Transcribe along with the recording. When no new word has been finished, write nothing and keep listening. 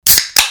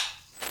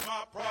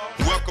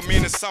Welcome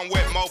into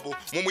Somewhat Mobile.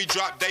 When we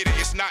drop data,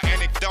 it's not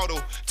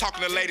anecdotal.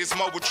 Talking the latest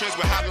mobile trends,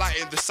 we're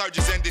highlighting the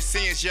surges and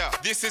descents, yeah.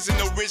 This is an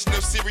original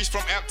series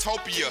from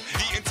Apptopia.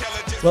 The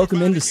intelligence.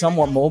 Welcome into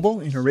Somewhat Mobile,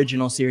 an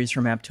original series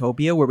from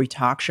Apptopia, where we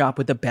talk shop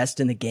with the best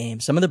in the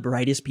game, some of the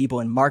brightest people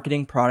in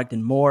marketing, product,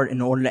 and more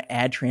in order to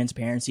add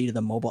transparency to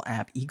the mobile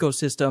app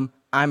ecosystem.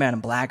 I'm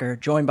Adam Blacker,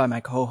 joined by my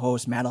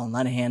co-host, Madeline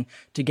Lenahan.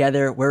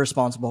 Together, we're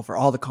responsible for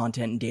all the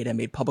content and data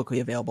made publicly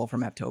available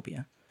from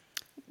Apptopia.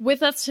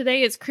 With us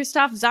today is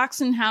Christoph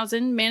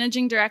Sachsenhausen,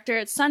 Managing Director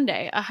at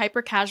Sunday, a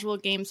hyper-casual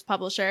games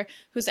publisher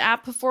whose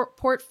app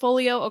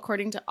portfolio,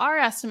 according to our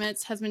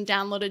estimates, has been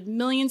downloaded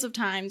millions of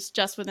times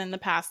just within the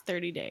past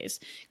 30 days.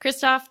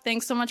 Christoph,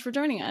 thanks so much for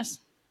joining us.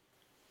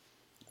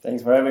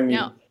 Thanks for having me.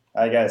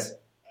 Hi, guys.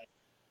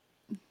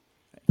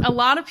 A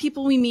lot of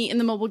people we meet in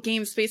the mobile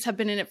game space have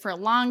been in it for a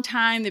long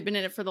time. They've been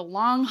in it for the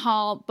long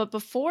haul. But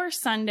before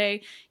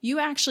Sunday, you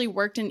actually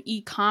worked in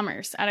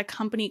e-commerce at a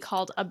company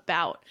called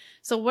About.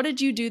 So what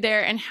did you do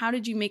there, and how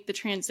did you make the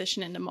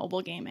transition into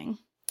mobile gaming?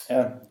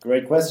 Yeah,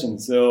 great question.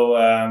 So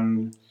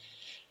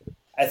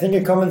I think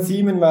a common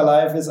theme in my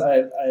life is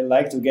I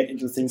like to get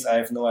into things I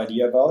have no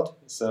idea about.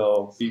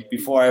 So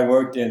before I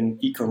worked in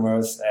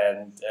e-commerce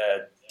and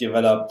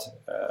developed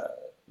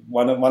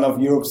one of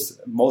Europe's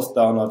most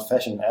downloaded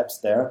fashion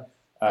apps there.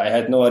 I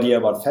had no idea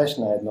about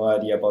fashion. I had no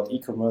idea about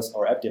e-commerce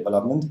or app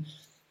development.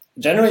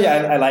 Generally,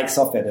 I like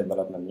software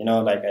development. You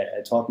know, like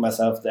I taught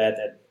myself that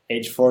at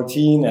age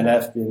 14, and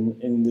I've been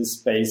in this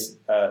space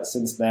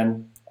since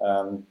then.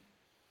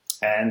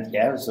 And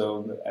yeah,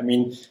 so, I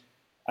mean,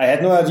 I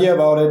had no idea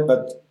about it,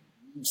 but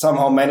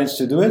somehow managed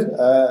to do it,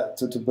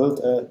 to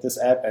build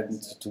this app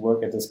and to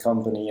work at this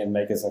company and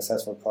make a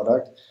successful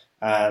product.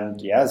 And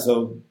yeah,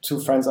 so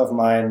two friends of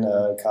mine,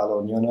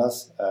 Carlo and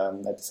Jonas,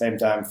 at the same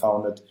time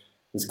founded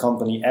this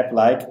company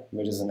AppLike,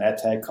 which is an ad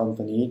tech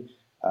company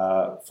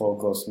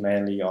focused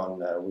mainly on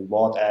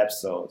reward apps.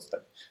 So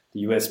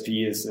the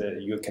USP is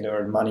you can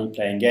earn money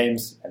playing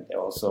games, and they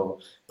also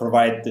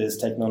provide this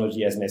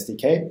technology as an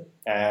SDK.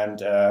 And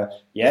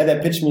they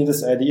pitched me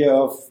this idea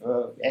of,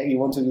 hey, we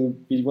want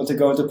to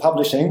go into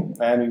publishing,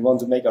 and we want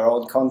to make our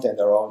own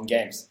content, our own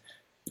games.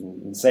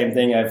 Same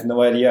thing, I have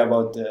no idea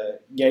about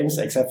games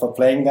except for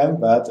playing them,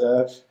 but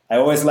I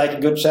always like a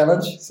good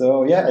challenge.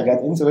 So yeah, I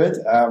got into it,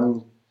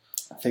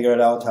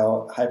 figured out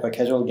how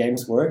hyper-casual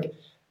games work,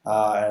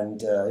 and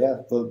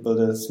built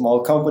a small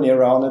company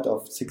around it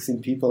of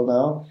 16 people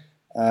now.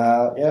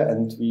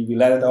 And we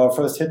landed our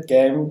first hit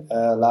game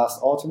last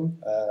autumn,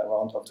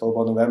 around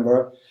October,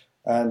 November.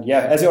 And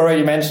yeah, as you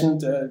already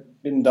mentioned,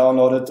 been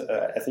downloaded,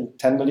 I think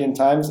 10 million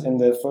times in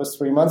the first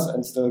 3 months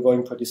and still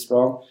going pretty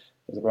strong.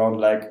 It's around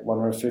like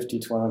 150,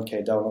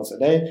 200K downloads a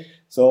day.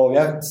 So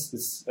yeah,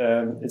 it's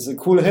a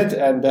cool hit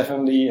and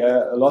definitely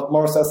a lot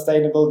more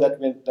sustainable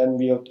than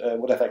we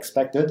would have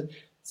expected.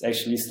 It's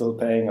actually still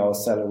paying our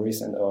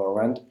salaries and our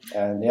rent.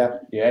 And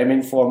yeah, we're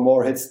aiming for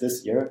more hits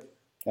this year.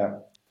 Yeah.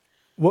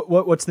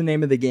 What's the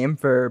name of the game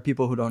for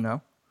people who don't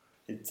know?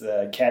 It's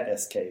Cat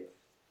Escape.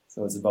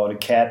 So it's about a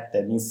cat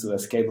that needs to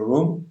escape a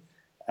room.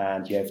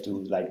 And you have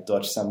to like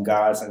dodge some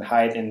guards and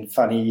hide in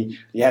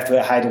you have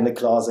to hide in the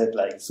closet,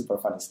 like super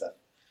funny stuff.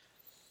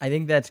 I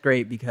think that's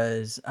great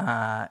because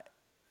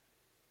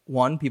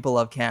one, people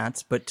love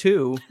cats, but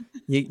two,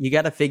 you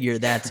got to figure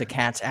that's a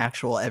cat's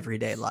actual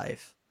everyday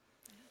life.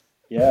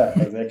 Yeah,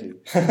 exactly.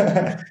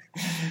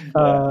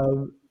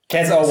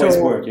 Cats always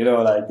work, you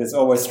know, like there's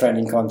always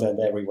trending content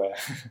everywhere.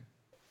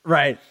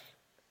 Right.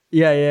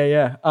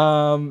 Yeah.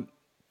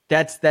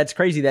 That's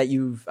crazy that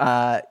you've,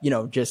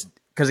 just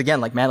because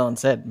again, like Madeline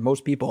said,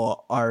 most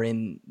people are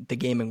in the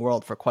gaming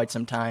world for quite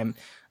some time.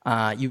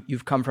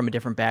 You've come from a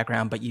different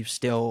background, but you've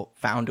still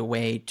found a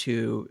way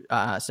to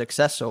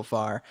success so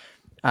far.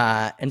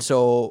 And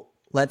so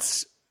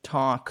let's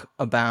talk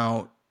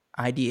about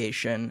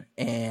ideation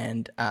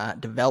and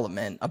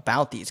development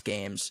about these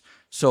games.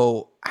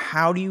 So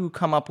how do you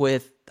come up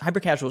with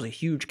hyper-casual is a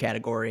huge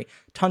category,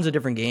 tons of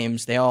different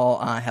games. They all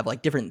have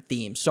like different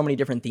themes, so many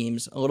different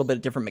themes, a little bit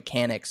of different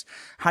mechanics.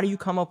 How do you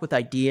come up with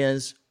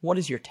ideas? What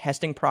is your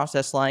testing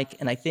process like?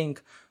 And I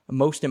think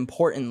most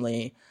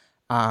importantly,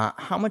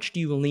 how much do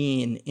you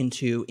lean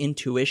into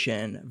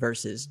intuition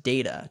versus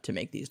data to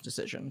make these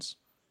decisions?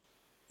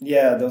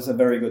 Yeah, those are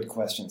very good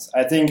questions.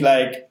 I think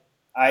like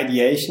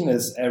ideation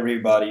is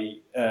every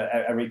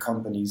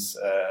company's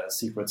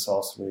secret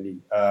sauce, really.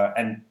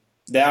 And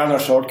there are no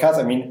shortcuts.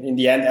 I mean, in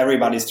the end,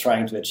 everybody's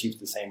trying to achieve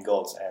the same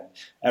goals and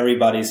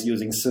everybody's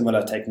using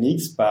similar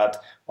techniques.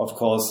 But of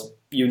course,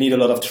 you need a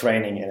lot of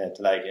training in it,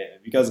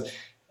 because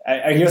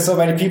I hear so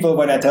many people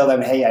when I tell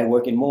them, hey, I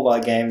work in mobile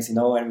games, you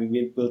know, and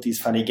we build these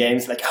funny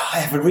games, like, oh, I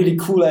have a really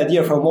cool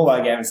idea for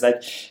mobile games.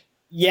 Like,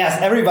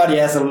 yes, everybody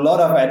has a lot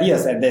of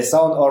ideas and they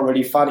sound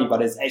already funny,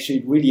 but it's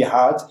actually really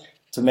hard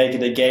to make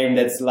it a game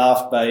that's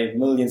loved by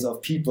millions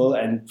of people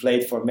and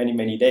played for many,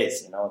 many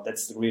days. You know,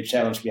 that's the real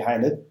challenge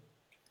behind it.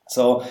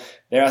 So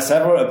there are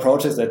several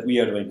approaches that we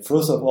are doing.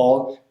 First of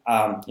all,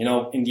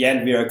 in the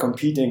end, we are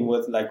competing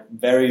with like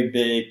very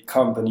big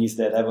companies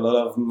that have a lot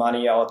of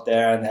money out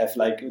there and have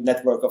like a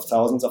network of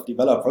thousands of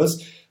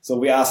developers. So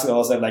we ask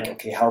ourselves like,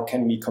 okay, how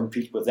can we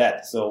compete with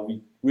that? So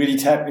we really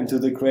tap into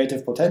the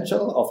creative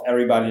potential of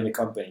everybody in the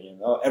company.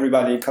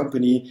 Everybody in the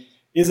company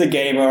is a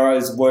gamer,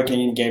 is working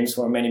in games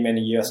for many,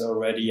 many years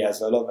already, has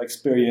a lot of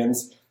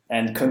experience,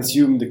 and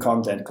consume the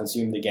content,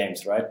 consume the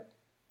games, right?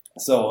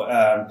 So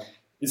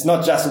it's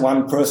not just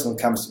one person who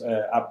comes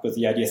up with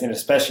the ideas, and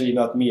especially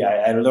not me.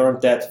 I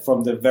learned that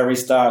from the very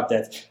start,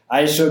 that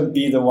I shouldn't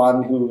be the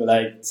one who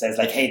like says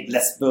like, hey,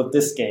 let's build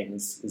this game.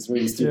 It's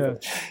really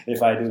stupid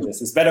if I do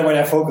this. It's better when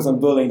I focus on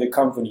building the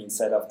company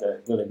instead of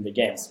building the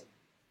games.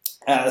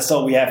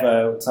 So we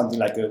have something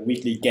like a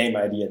weekly game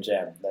idea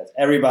jam that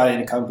everybody in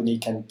the company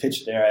can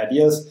pitch their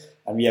ideas,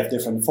 and we have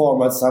different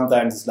formats.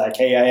 Sometimes it's like,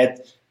 hey, I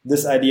had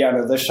this idea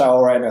under the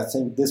shower and I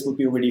think this would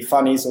be really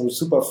funny, so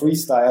super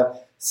freestyle.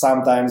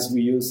 Sometimes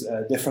we use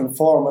different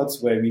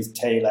formats where we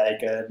take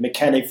like a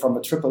mechanic from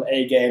a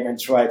AAA game and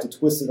try to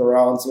twist it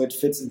around so it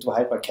fits into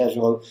hyper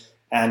casual.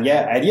 And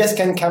yeah, ideas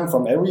can come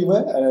from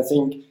everywhere, and I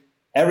think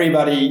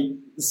everybody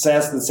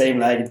says the same,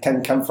 like it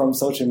can come from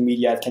social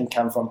media, it can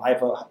come from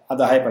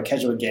other hyper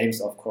casual games,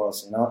 of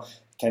course, it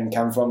can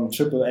come from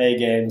AAA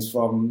games,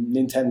 from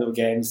Nintendo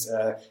games.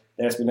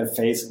 There's been a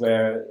phase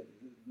where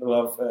a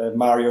lot of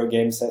Mario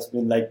games has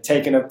been like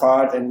taken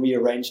apart and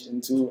rearranged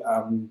into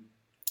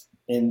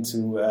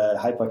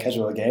hyper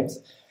casual games.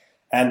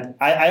 And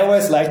I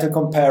always like to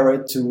compare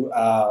it to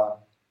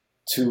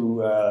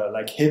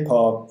like hip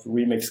hop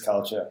remix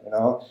culture,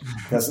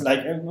 because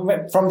like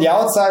from the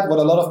outside, what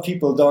a lot of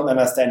people don't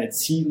understand, it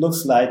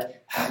looks like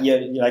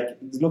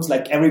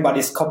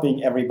everybody's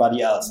copying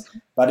everybody else,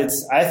 but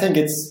I think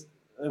it's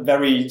a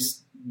very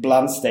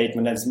blunt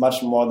statement, and it's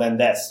much more than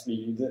this.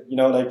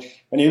 Like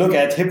when you look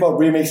at hip hop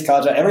remix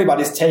culture,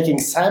 everybody's taking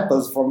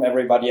samples from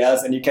everybody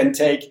else, and you can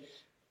take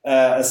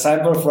a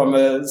sample from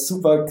a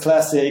super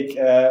classic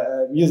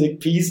music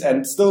piece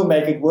and still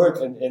make it work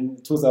in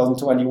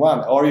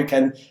 2021. Or you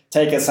can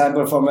take a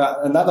sample from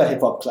another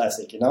hip hop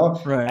classic,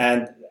 Right.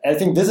 And I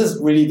think this is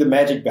really the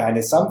magic behind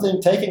it.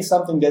 Taking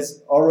something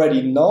that's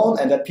already known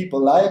and that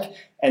people like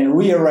and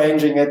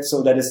rearranging it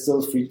so that it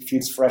still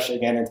feels fresh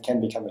again and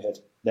can become a hit.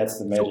 That's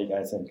the magic,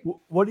 I think.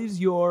 What is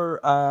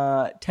your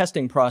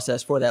testing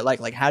process for that?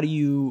 Like how do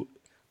you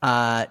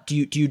do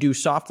you do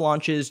soft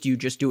launches? Do you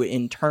just do it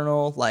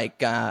internal?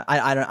 Like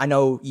I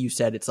know you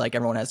said it's like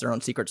everyone has their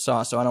own secret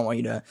sauce, so I don't want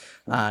you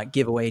to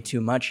give away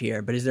too much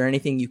here. But is there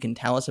anything you can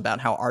tell us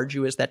about how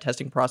arduous that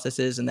testing process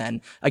is? And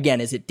then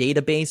again, is it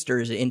data based or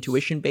is it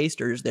intuition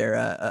based, or is there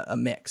a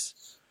mix?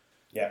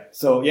 Yeah.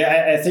 So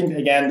I think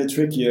again the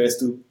trick here is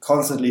to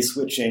constantly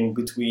switching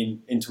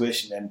between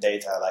intuition and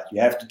data. Like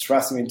you have to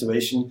trust your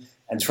intuition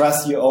and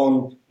trust your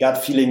own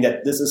gut feeling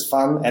that this is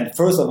fun. And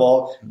first of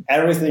all,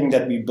 everything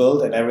that we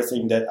build and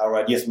everything that our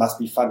ideas must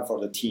be fun for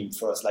the team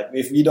first. Like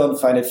if we don't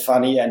find it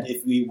funny and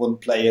if we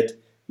won't play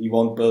it, we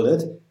won't build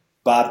it.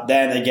 But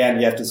then again,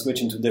 you have to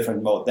switch into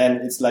different mode. Then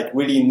it's like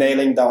really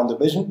nailing down the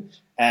vision.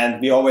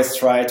 And we always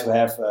try to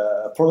have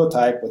a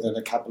prototype within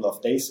a couple of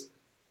days.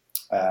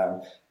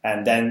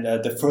 And then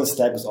the first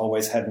step is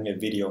always having a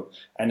video.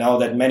 I know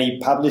that many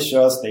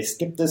publishers, they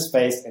skip this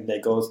phase and they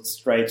go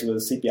straight to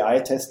the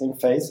CPI testing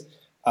phase.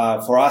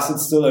 For us,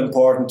 it's still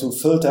important to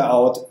filter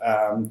out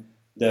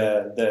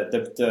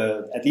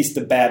the at least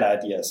the bad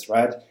ideas,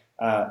 right?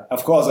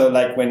 Of course,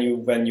 like when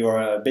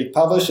you're a big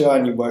publisher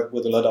and you work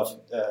with a lot of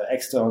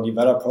external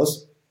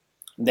developers,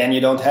 then you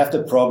don't have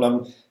the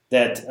problem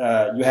that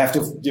you have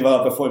to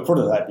develop a full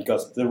prototype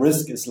because the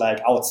risk is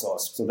like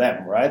outsourced to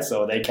them, right?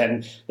 So they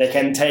can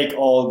take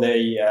all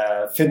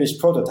the finished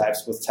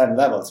prototypes with 10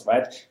 levels,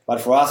 right?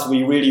 But for us,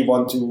 we really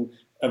want to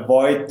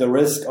avoid the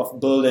risk of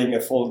building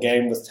a full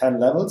game with 10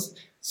 levels.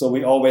 So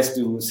we always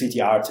do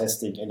CTR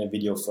testing in a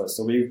video first.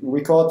 So we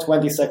record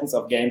 20 seconds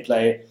of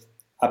gameplay,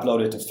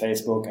 upload it to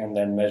Facebook, and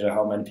then measure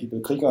how many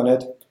people click on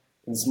it.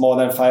 It's more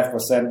than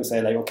 5%. We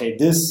say like, okay,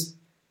 this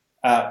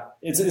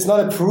it's not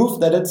a proof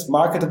that it's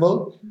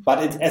marketable,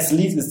 but it's at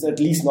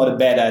least not a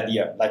bad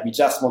idea. Like we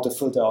just want to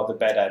filter out the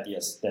bad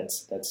ideas.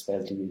 That's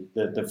basically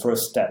the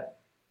first step.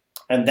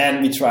 And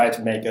then we try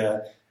to make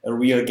a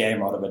real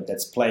game out of it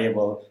that's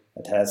playable,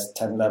 that has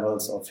 10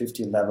 levels or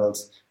 15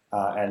 levels.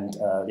 Then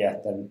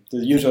the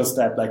usual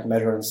step like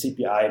measuring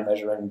CPI,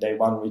 measuring day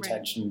one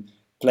retention,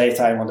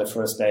 playtime on the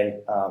first day.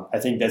 I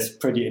think that's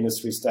pretty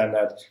industry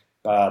standard.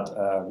 But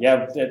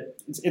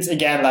it's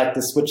again like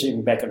the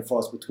switching back and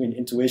forth between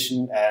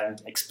intuition and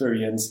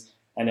experience,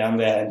 and on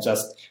the end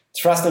just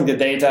trusting the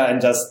data, and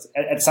just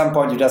at some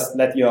point you just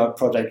let your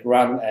project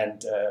run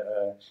and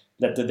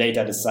let the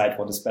data decide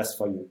what is best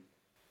for you.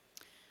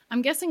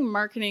 I'm guessing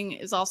marketing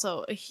is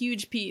also a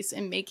huge piece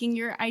in making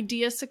your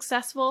ideas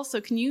successful.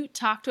 So can you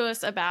talk to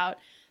us about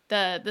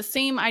the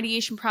same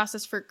ideation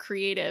process for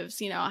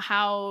creatives?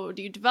 How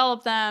do you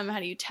develop them? How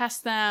do you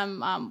test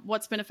them?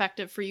 What's been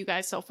effective for you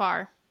guys so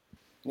far?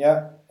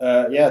 Yeah,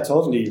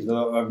 totally.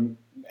 So,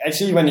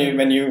 actually,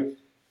 when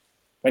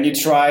you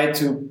try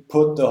to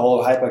put the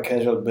whole hyper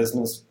casual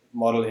business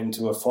model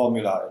into a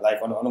formula.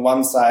 Like on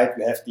one side,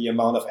 you have the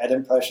amount of ad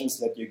impressions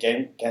that your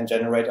game can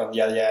generate. On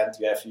the other hand,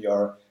 you have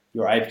your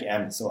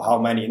IPM. So how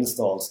many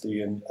installs do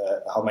you,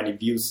 how many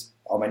views,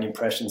 how many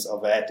impressions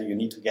of ad do you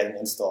need to get an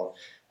install?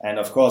 And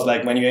of course,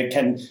 like when you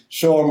can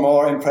show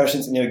more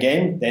impressions in your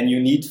game, then you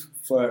need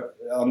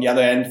on the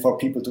other end for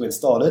people to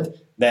install it.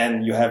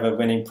 Then you have a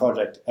winning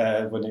product.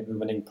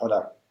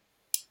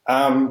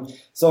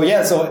 So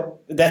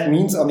that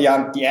means on the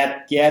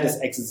ad is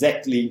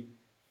exactly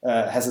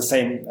has the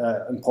same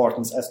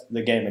importance as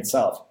the game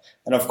itself.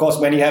 And of course,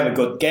 when you have a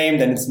good game,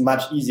 then it's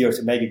much easier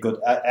to make a good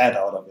ad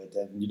out of it.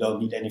 And you don't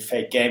need any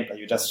fake gameplay.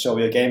 You just show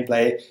your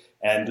gameplay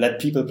and let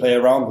people play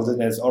around with it,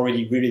 and it's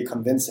already really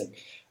convincing.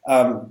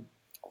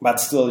 But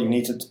still, you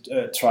need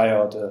to try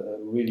out a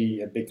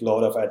big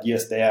load of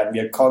ideas there. And we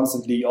are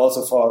constantly,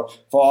 also for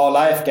our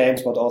live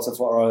games, but also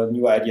for our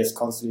new ideas,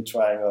 constantly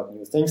trying out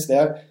new things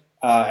there.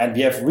 And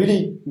we have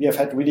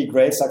had really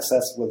great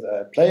success with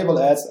playable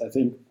ads. I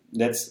think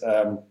that's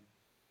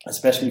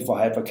especially for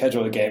hyper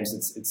casual games,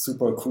 it's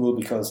super cool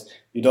because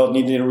you don't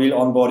need a real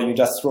onboarding. You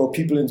just throw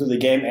people into the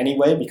game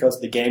anyway, because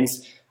the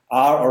games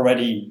are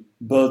already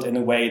built in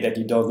a way that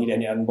you don't need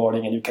any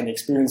onboarding, and you can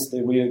experience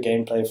the real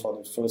gameplay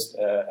from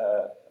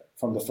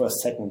the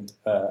first second,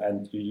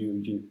 and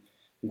you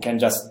can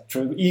just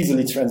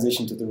easily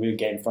transition to the real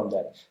game from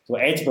that. So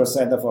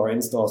 80% of our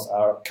installs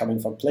are coming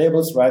from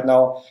playables right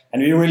now,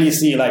 and we really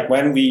see, like,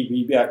 when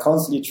we are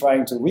constantly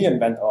trying to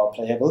reinvent our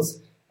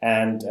playables,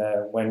 and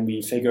when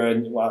we figure a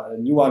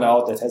new one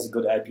out that has a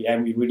good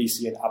IPM, we really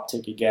see an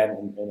uptick again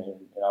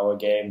in our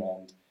game,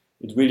 and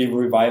it really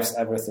revives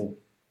everything.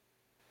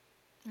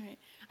 Right.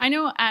 I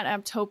know at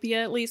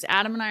Apptopia, at least,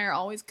 Adam and I are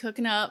always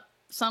cooking up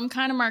some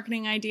kind of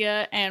marketing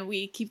idea, and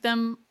we keep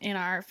them in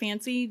our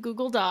fancy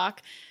Google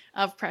Doc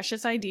of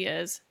precious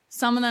ideas.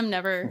 Some of them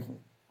never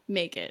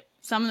make it.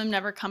 Some of them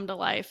never come to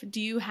life.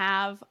 Do you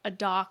have a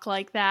doc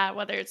like that,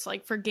 whether it's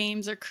like for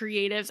games or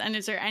creatives? And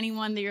is there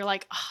anyone that you're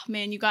like, oh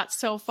man, you got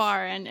so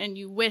far and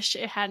you wish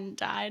it hadn't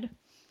died?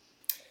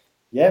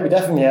 Yeah, we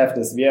definitely have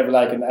this. We have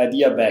like an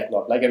idea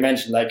backlog. Like I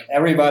mentioned, like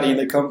everybody in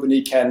the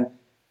company can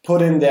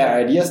put in their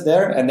ideas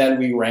there, and then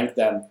we rank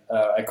them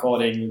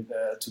according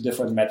to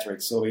different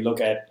metrics. So we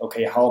look at,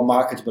 okay, how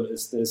marketable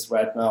is this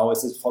right now?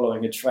 Is it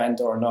following a trend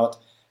or not?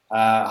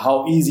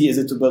 How easy is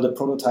it to build a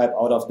prototype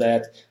out of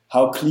that?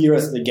 How clear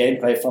is the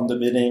gameplay from the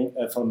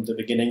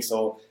beginning?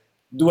 So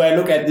do I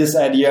look at this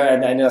idea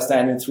and I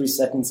understand in 3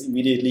 seconds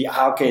immediately,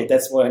 okay,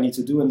 that's what I need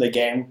to do in the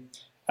game?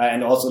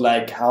 And also,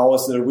 like, how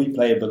is the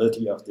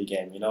replayability of the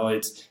game? You know,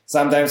 it's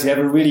sometimes you have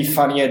a really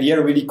funny idea,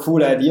 a really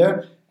cool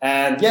idea,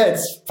 and yeah,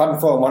 it's fun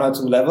for 1 or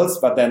 2 levels,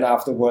 but then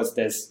afterwards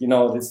there's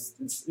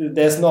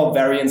no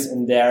variance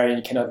in there, and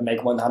you cannot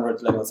make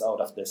 100 levels out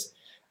of this.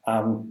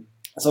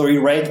 So we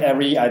rate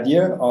every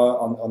idea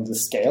on the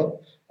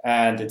scale,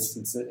 and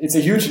it's a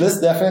huge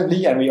list,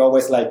 definitely, and we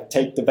always like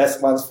take the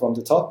best ones from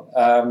the top.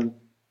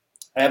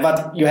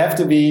 But you have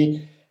to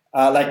be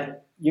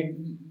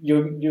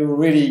you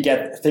really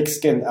get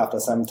thick-skinned after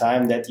some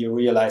time, that you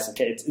realize,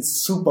 okay,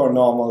 it's super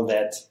normal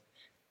that,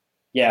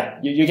 yeah,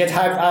 you get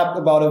hyped up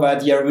about an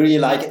idea, really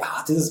like,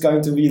 this is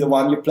going to be the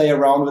one. You play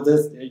around with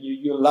this,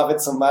 you love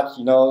it so much,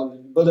 you know,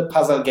 you build a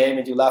puzzle game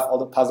and you love all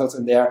the puzzles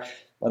in there.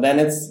 But then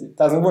it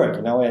doesn't work,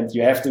 you know, and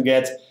you have to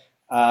get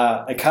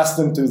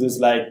accustomed to this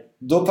like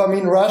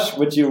dopamine rush,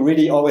 which you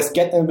really always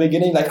get in the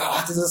beginning, like,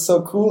 this is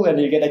so cool, and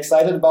you get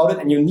excited about it,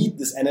 and you need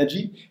this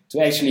energy to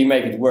actually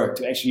make it work,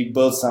 to actually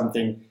build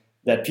something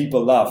that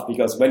people love.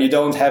 Because when you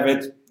don't have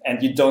it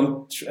and you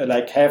don't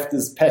have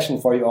this passion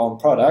for your own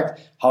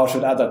product, how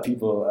should other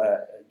people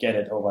get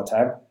it over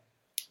time?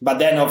 But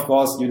then, of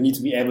course, you need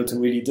to be able to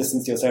really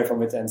distance yourself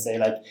from it and say,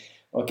 like,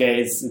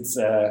 okay, it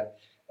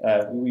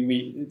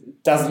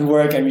doesn't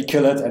work, and we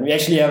kill it, and we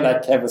actually have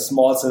a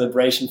small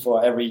celebration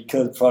for every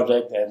killed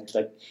project, and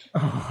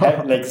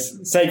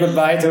say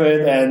goodbye to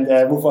it and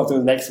move on to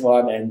the next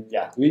one. And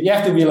yeah, you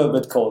have to be a little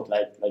bit cold,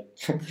 like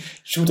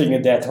shooting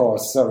a dead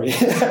horse. Sorry,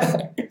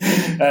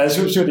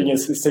 shooting a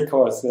sick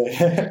horse.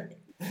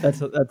 That's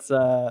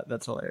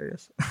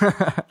hilarious.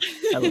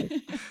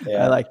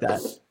 I like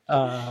that.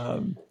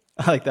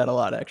 I like that a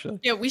lot, actually.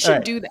 Yeah, we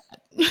should do that.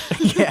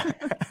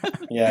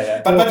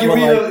 Yeah. But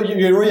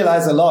you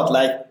realize a lot,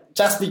 like,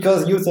 just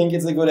because you think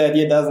it's a good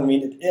idea doesn't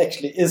mean it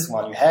actually is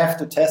one. You have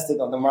to test it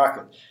on the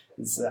market.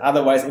 It's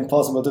otherwise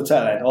impossible to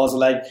tell. And also,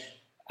 like,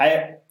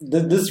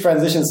 this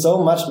transitions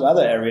so much to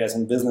other areas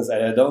in business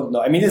that I don't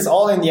know. I mean, it's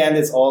all, in the end,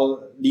 it's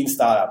all lean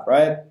startup,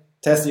 right?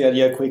 Test the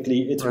idea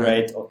quickly,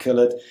 iterate, or kill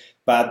it.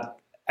 But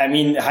I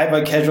mean,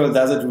 hyper casual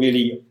does it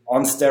really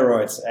on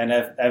steroids, and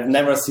I've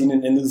never seen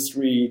an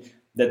industry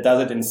that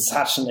does it in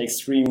such an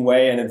extreme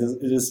way, and it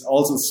is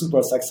also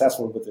super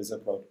successful with this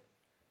approach.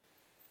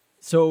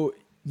 So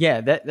yeah,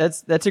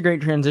 that's a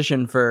great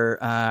transition for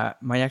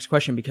my next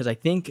question, because I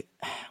think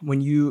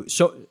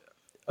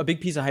a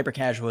big piece of hyper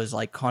casual is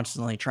like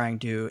constantly trying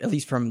to, at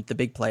least from the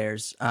big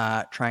players,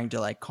 trying to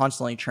like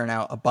constantly churn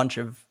out a bunch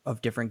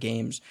of different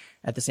games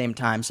at the same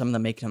time. Some of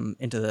them make them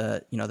into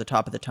the, the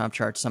top of the top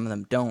charts. Some of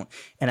them don't.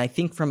 And I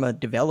think from a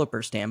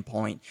developer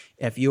standpoint,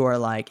 if you are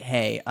like,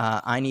 hey,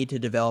 I need to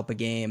develop a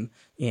game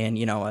in,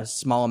 a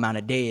small amount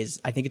of days,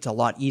 I think it's a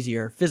lot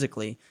easier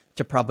physically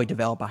to probably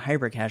develop a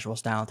hyper casual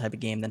style type of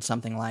game than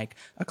something like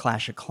a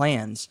Clash of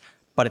Clans.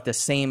 But at the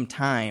same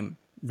time,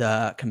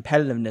 the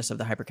competitiveness of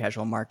the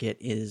hyper-casual market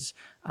is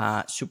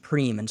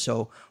supreme. And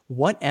so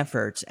what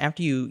efforts,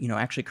 after you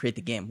actually create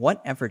the game,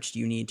 what efforts do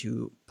you need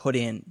to put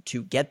in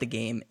to get the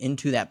game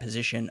into that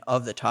position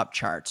of the top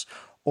charts?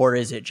 Or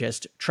is it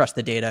just trust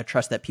the data,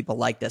 trust that people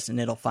like this, and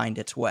it'll find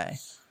its way?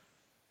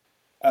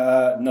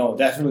 No,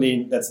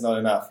 definitely that's not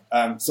enough.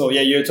 So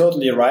yeah, you're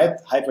totally right.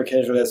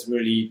 Hyper-casual has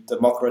really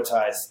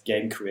democratized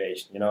game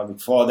creation.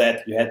 Before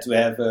that, you had to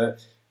have a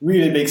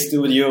really big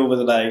studio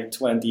with like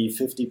 20,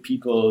 50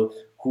 people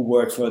who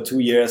worked for 2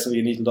 years, so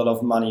you need a lot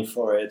of money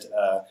for it,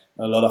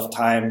 a lot of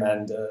time,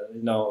 and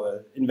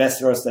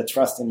investors that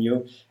trust in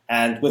you.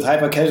 And with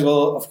hyper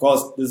casual, of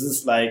course, this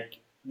is like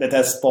that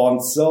has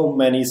spawned so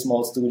many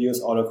small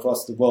studios all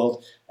across the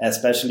world,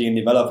 especially in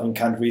developing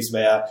countries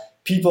where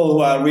people who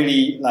are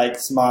really like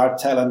smart,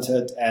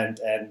 talented, and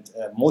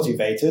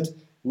motivated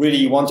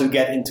really want to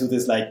get into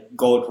this like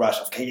gold rush.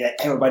 Okay, yeah,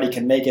 everybody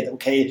can make it.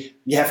 Okay,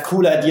 we have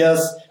cool ideas.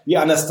 We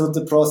understood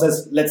the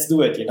process. Let's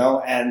do it,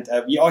 And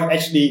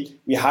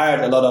we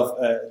hired a lot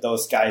of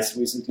those guys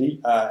recently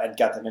and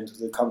got them into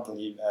the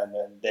company,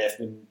 and they have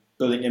been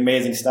building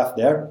amazing stuff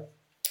there.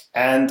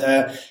 And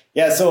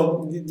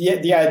so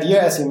the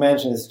idea, as you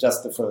mentioned, is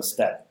just the first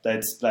step.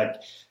 That's like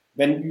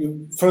when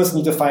you first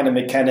need to find a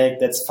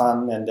mechanic that's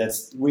fun and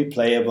that's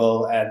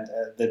replayable and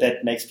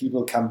that makes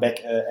people come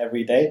back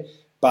every day.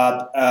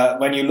 But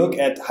when you look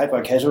at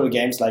hyper-casual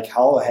games, like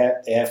how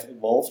they have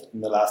evolved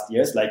in the last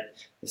years, like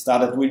they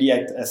started really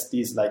as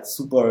these like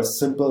super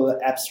simple,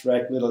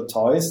 abstract little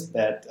toys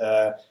that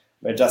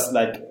were just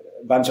like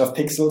a bunch of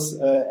pixels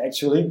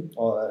actually,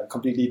 or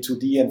completely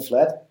 2D and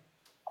flat.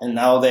 And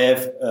now they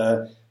have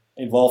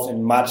evolved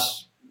in much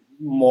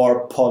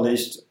more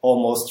polished,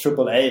 almost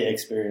AAA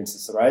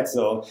experiences, right?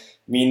 So, I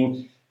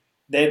mean,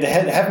 they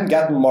haven't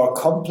gotten more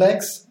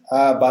complex,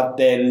 but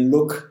they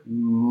look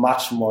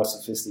much more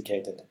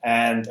sophisticated.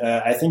 And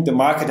I think the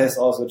market has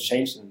also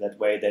changed in that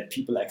way, that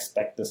people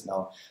expect this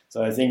now.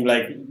 So I think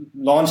like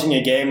launching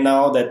a game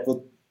now that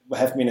would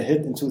have been a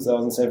hit in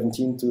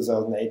 2017,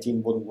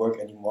 2018 wouldn't work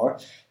anymore.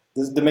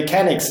 The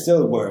mechanics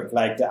still work,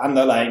 like the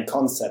underlying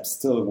concepts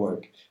still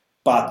work,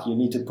 but you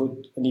need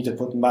to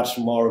put much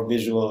more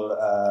visual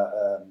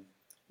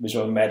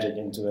magic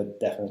into it,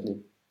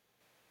 definitely.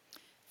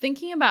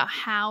 Thinking about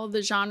how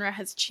the genre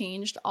has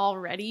changed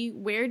already,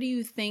 where do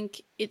you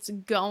think it's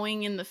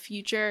going in the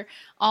future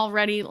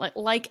already?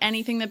 Like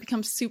anything that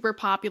becomes super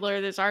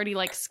popular, there's already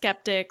like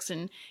skeptics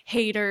and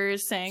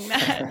haters saying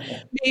that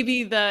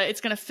maybe it's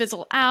going to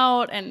fizzle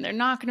out and they're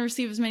not going to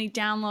receive as many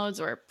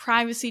downloads, or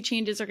privacy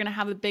changes are going to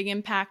have a big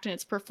impact in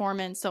its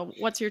performance. So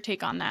what's your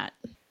take on that?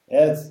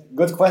 Yeah, it's a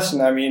good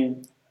question. I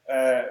mean,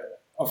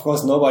 of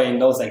course, nobody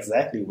knows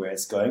exactly where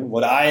it's going.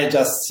 What I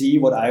just see,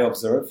 what I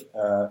observe,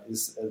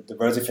 is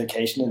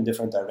diversification in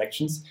different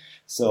directions.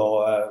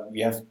 So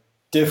we have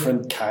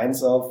different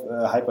kinds of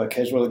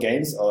hyper-casual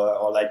games,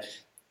 or like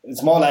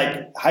it's more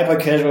like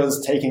hyper-casual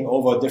is taking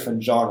over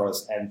different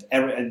genres, and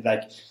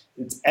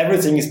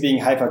everything is being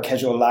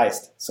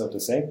hyper-casualized, so to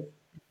say.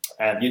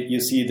 And you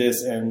see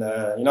this in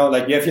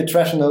like you have your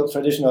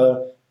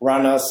traditional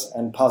runners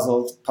and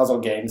puzzle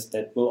games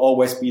that will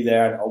always be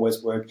there and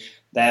always work.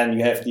 Then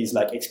you have these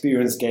like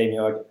experience game,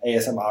 like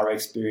ASMR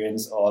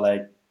experience, or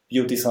like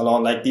beauty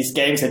salon, like these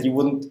games that you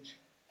wouldn't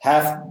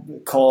have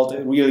called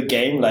a real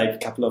game like a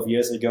couple of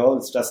years ago.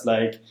 It's just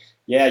like,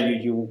 yeah,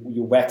 you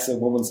wax a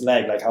woman's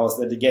leg. Like, how is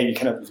that the game? You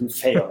cannot even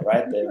fail,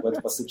 right?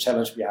 What's the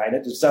challenge behind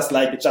it? It's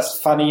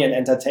just funny and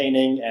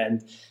entertaining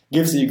and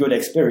gives you a good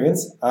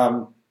experience.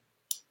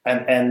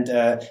 And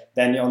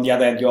then on the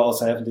other hand, you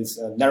also have these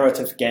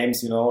narrative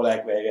games,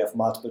 like where you have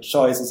multiple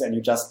choices and you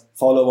just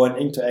follow an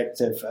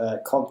interactive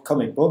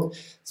comic book.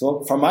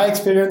 So from my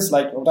experience,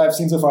 like what I've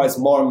seen so far is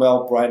more and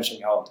more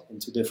branching out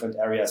into different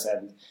areas.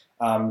 And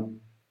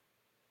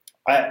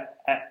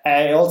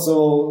I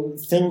also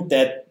think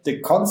that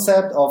the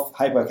concept of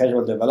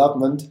hyper-casual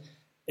development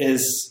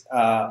is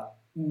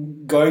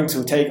going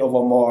to take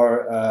over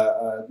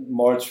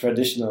more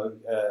traditional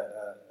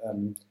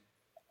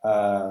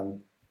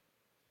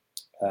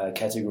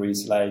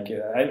categories. Like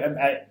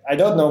I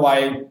don't know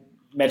why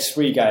match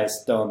 3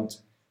 guys don't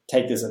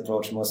take this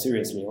approach more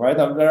seriously. Right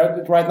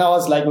now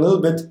it's like a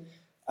little bit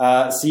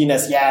seen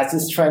as, it's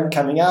this trend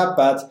coming up,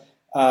 but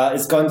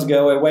it's going to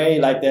go away.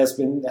 Like has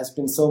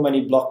been so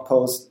many blog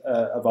posts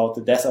about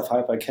the death of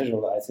hyper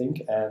casual, I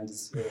think, and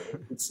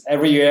it's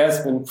every year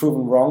has been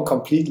proven wrong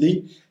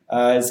completely.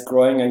 It's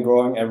growing and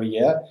growing every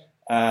year,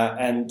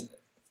 and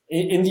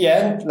in the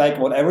end, like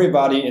what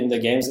everybody in the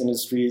games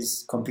industry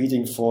is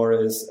competing for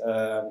is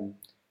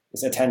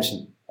is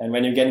attention. And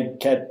when you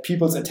get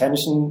people's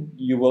attention,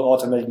 you will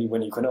automatically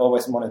win. You can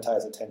always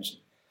monetize attention.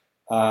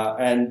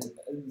 And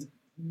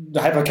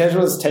the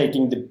hyper-casual is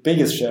taking the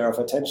biggest share of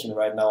attention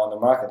right now on the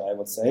market, I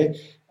would say.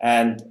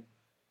 And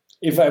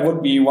if I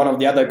would be one of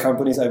the other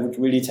companies, I would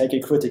really take a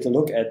critical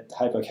look at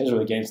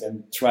hyper-casual games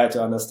and try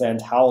to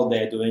understand how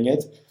they're doing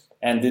it.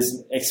 And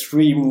this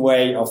extreme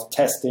way of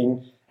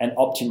testing and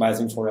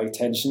optimizing for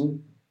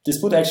attention, this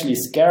would actually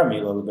scare me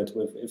a little bit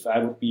if I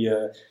would be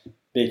a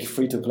big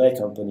free-to-play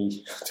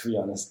company, to be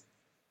honest.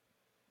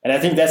 And I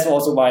think that's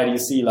also why you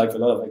see like a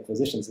lot of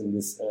acquisitions in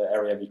this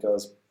area,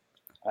 because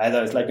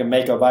either it's like a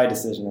make or buy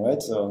decision,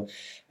 right? So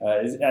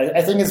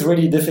I think it's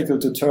really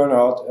difficult to turn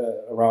out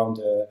around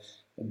a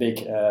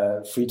big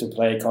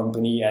free-to-play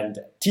company and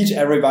teach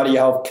everybody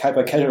how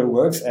hyper-casual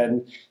works.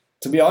 And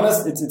to be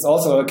honest, it's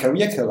also a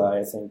career killer,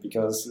 I think,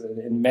 because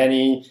in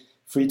many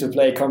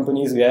free-to-play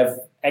companies, we have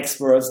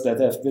experts that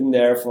have been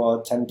there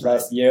for 10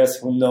 plus years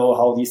who know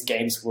how these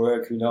games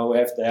work, who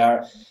have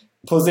their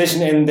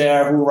position in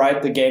there, who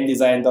write the game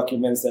design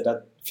documents that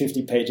are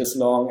 50 pages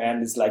long,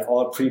 and it's like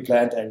all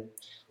pre-planned. And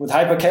with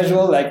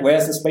hyper-casual, like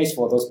where's the space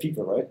for those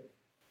people, right?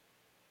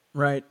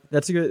 Right.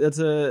 That's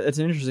an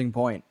interesting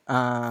point.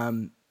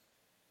 I'm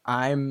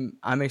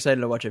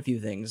excited to watch a few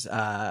things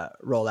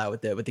roll out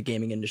with the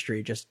gaming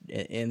industry just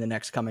in the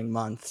next coming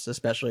months,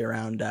 especially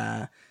around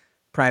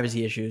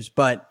privacy issues.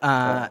 But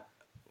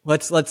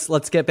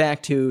let's get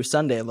back to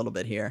Sunday a little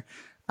bit here.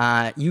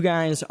 You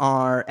guys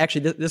are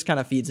actually this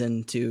kind of feeds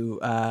into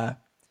I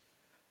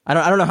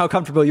don't know how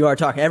comfortable you are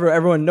talking.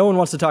 Everyone, no one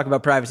wants to talk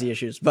about privacy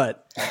issues,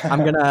 but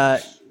I'm gonna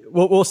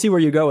we'll see where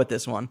you go with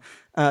this one.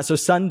 So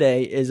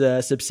Sunday is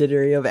a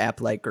subsidiary of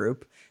AppLight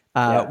Group,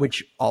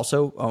 which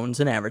also owns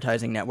an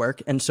advertising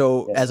network. And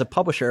so, as a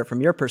publisher,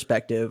 from your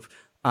perspective,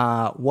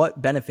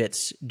 what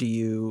benefits do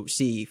you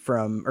see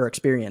from or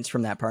experience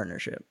from that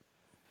partnership?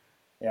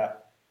 Yeah,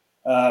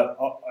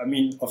 I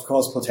mean, of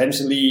course,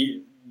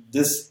 potentially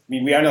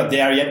we are not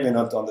there yet. We're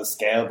not on the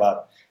scale,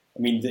 but I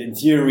mean, in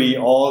theory,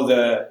 all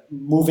the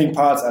moving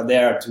parts are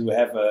there to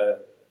have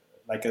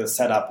a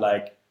setup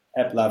like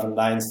AppLive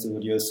Line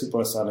Studio,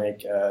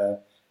 Supersonic,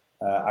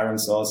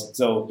 ironSource.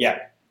 So yeah,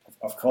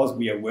 of course,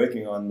 we are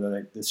working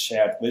on this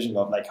shared vision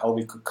of like how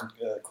we could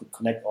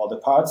connect all the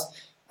parts,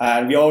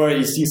 and we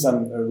already see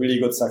some really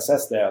good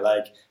success there.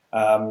 Like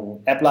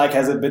AppLive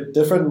has a bit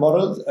different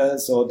model,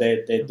 so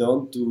they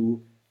don't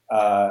do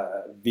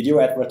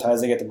video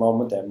advertising at the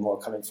moment. They're more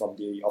coming from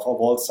the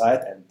off-wall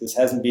side, and this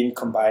hasn't been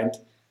combined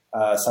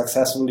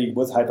successfully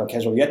with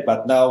hyper-casual yet.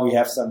 But now we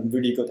have some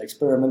really good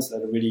experiments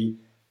that are really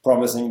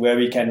promising, where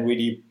we can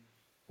really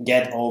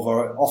get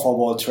over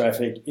off-wall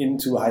traffic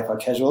into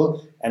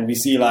hyper-casual, and we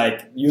see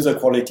like user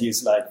quality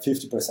is like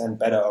 50%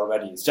 better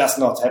already. It's just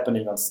not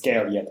happening on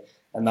scale yet,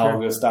 and now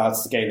we'll start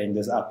scaling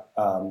this up.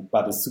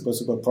 But it's super,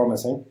 super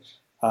promising.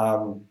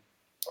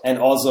 And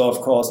also,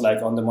 of course,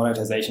 like on the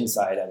monetization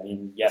side, I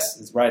mean,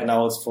 yes, right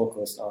now it's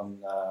focused on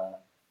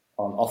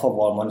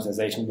off-wall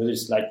monetization, which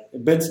is like a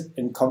bit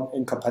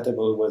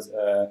incompatible with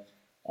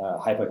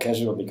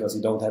hyper-casual, because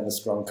you don't have a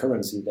strong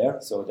currency there.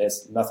 So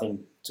there's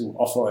nothing to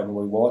offer and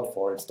reward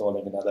for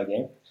installing another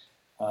game.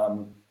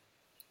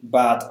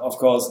 But of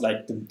course,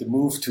 like the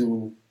move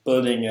to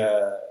building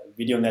a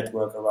video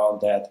network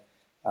around that,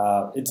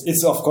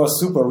 it's of course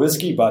super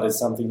risky, but it's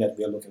something that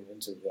we're looking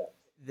into. Yeah.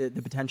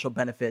 The potential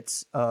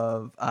benefits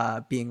of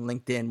being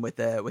linked in with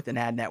an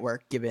ad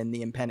network, given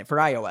the impending for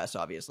iOS,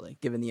 obviously,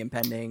 given the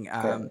impending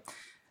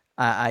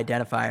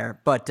identifier.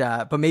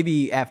 But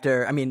maybe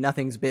after, I mean,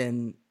 nothing's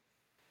been.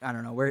 I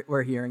don't know.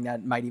 We're hearing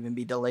that might even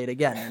be delayed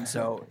again, and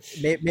so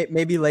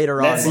maybe later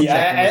on. Let's see.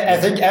 I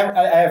think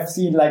I have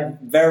seen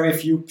like very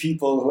few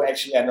people who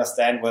actually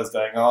understand what's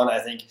going on. I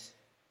think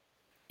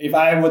if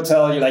I would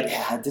tell you like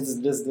this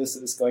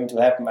is going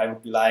to happen, I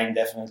would be lying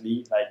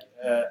definitely. Like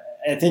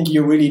I think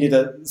you really need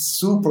a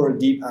super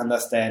deep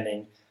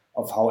understanding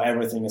of how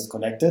everything is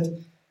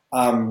connected.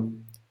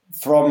 From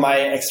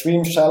my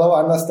extreme shallow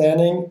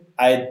understanding,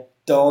 I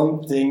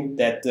don't think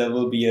that there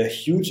will be a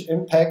huge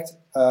impact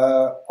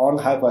on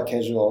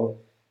hyper-casual.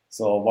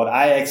 So what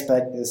I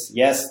expect is,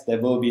 yes, there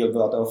will be a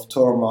lot of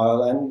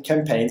turmoil and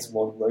campaigns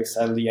won't work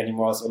sadly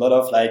anymore. So a lot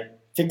of like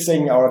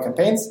fixing our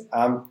campaigns,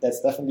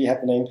 that's definitely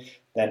happening.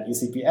 Then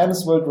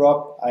eCPMs will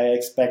drop, I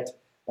expect,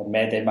 but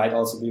they might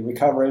also be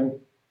recovering.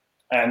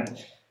 And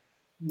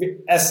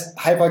as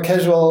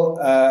hyper-casual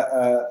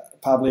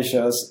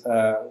publishers,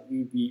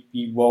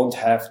 we won't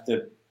have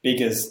the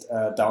biggest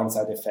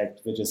downside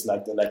effect, which is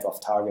like the lack of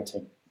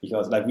targeting.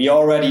 Because like we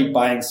already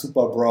buying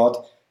super broad,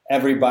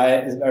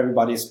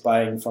 everybody's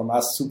buying from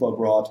us super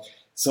broad.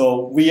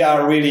 So we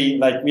are really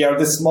like, we are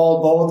this small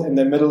boat in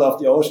the middle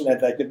of the ocean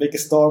and like the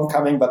biggest storm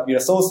coming, but we are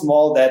so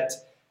small that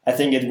I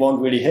think it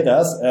won't really hit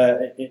us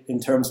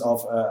in terms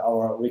of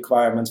our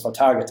requirements for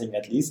targeting,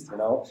 at least, you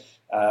know.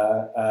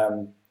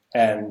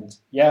 And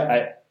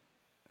yeah,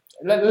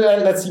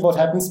 let's see what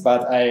happens,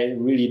 but I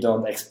really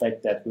don't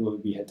expect that we will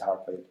be hit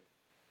hard by it.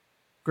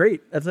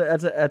 Great. That's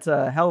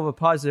a hell of a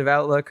positive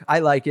outlook. I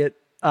like it.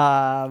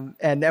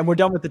 And we're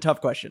done with the tough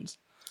questions.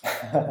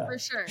 For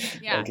sure.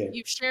 Yeah. Okay.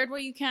 You've shared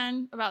what you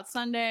can about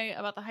Sunday,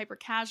 about the hyper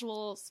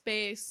casual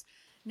space.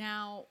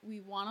 Now we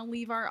want to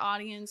leave our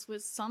audience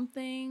with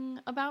something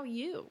about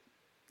you.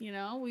 You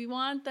know, we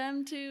want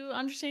them to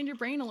understand your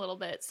brain a little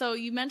bit. So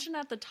you mentioned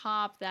at the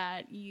top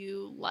that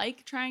you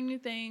like trying new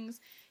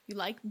things, you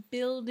like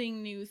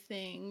building new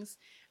things.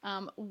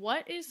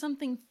 What is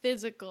something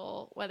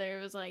physical, whether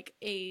it was like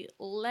a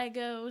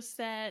Lego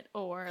set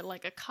or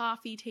like a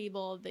coffee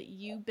table that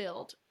you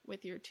built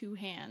with your two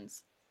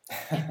hands,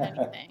 if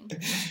anything?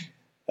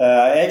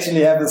 I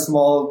actually have a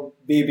small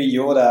baby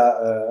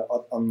Yoda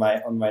on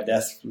my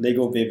desk,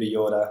 Lego baby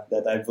Yoda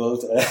that I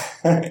built.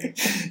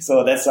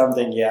 So that's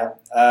something, yeah.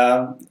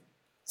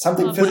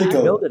 Something What did physical.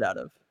 you build it out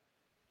of?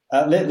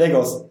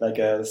 Legos, like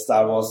a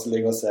Star Wars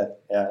Lego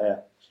set. Yeah.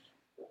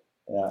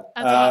 That's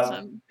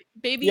awesome.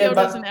 Baby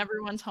Yoda's in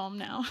everyone's home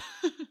now.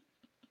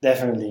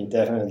 Definitely,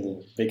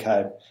 big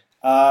hype.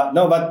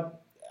 No,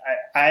 but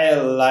I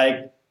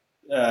like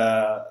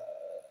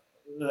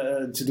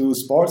to do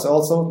sports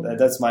also.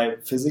 That's my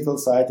physical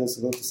side, is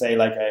so to say.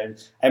 Like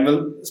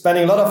I'm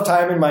spending a lot of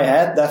time in my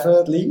head,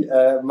 definitely,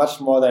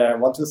 much more than I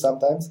want to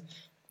sometimes.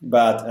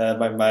 But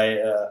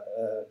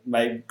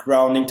my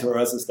grounding to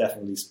earth is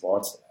definitely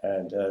sports,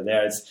 and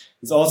there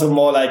it's also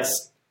more like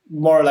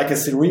a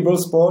cerebral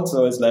sport.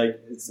 So it's like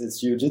it's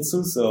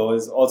jiu-jitsu. So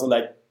it's also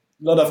like a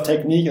lot of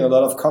technique and a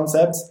lot of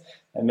concepts,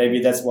 and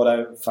maybe that's what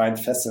I find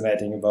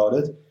fascinating about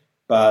it.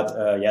 But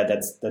yeah,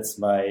 that's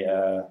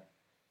my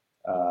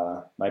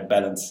my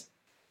balance.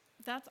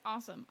 That's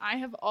awesome. I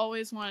have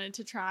always wanted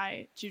to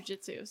try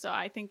jiu-jitsu, so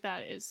I think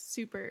that is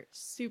super,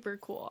 super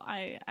cool.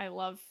 I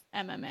love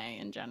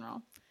MMA in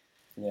general.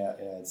 Yeah,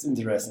 it's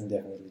interesting,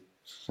 definitely.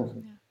 Yeah.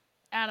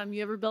 Adam,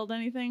 you ever build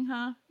anything,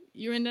 huh?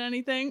 You into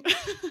anything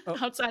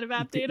outside of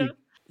app data?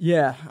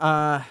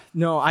 Yeah.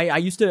 No, I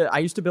used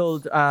to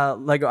build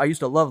Lego. I used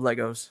to love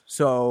Legos.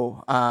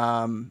 So,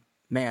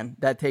 man,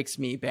 that takes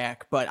me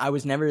back. But I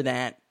was never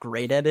that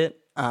great at it.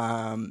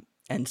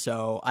 And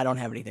so I don't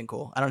have anything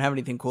cool. I don't have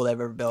anything cool that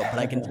I've ever built. But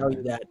I can tell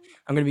you that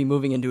I'm going to be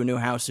moving into a new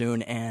house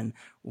soon, and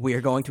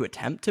we're going to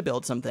attempt to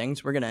build some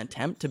things. We're going to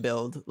attempt to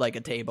build like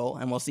a table,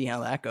 and we'll see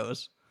how that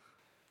goes.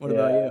 What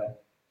about you?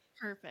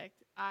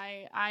 Perfect.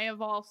 I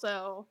have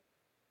also,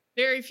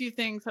 very few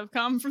things have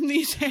come from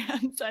these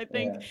hands. I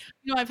think,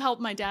 I've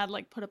helped my dad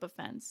like put up a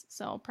fence.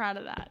 So proud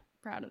of that.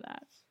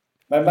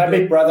 My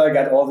big brother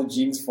got all the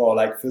genes for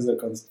like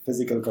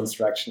physical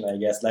construction, I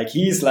guess. Like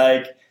he's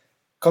like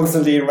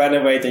constantly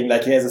renovating.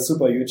 Like he has a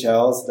super huge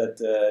house that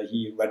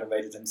he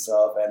renovated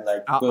himself, and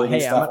like building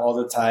stuff all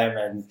the time,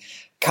 and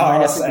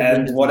cars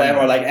and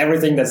whatever. Like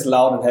everything that's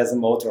loud and has a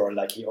motor,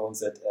 like he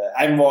owns it.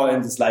 I'm more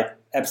in this like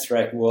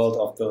abstract world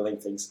of building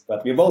things,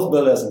 but we're both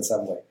builders in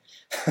some way.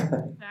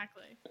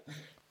 Exactly.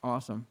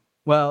 Awesome.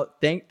 Well,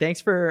 thanks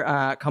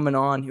for coming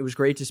on. It was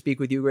great to speak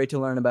with you. Great to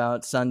learn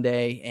about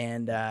Sunday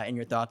and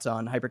your thoughts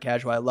on hyper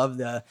casual. I love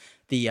the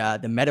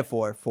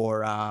metaphor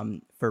for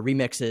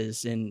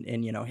remixes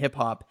in hip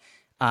hop.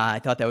 I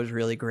thought that was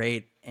really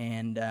great.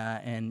 And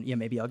yeah,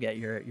 maybe I'll get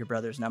your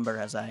brother's number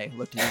as I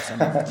look to do some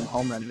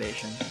home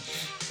renovation.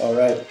 All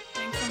right.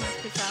 Thanks so much,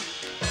 Christoph.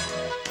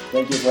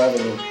 Thank you for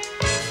having me.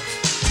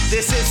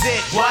 This is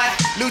it, what?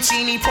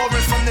 Lucini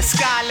pouring from the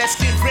sky, let's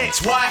get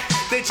rich, what?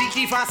 The G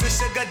Key finds the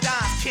sugar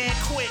dimes, can't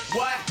quit,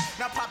 what?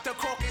 Now pop the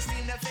cork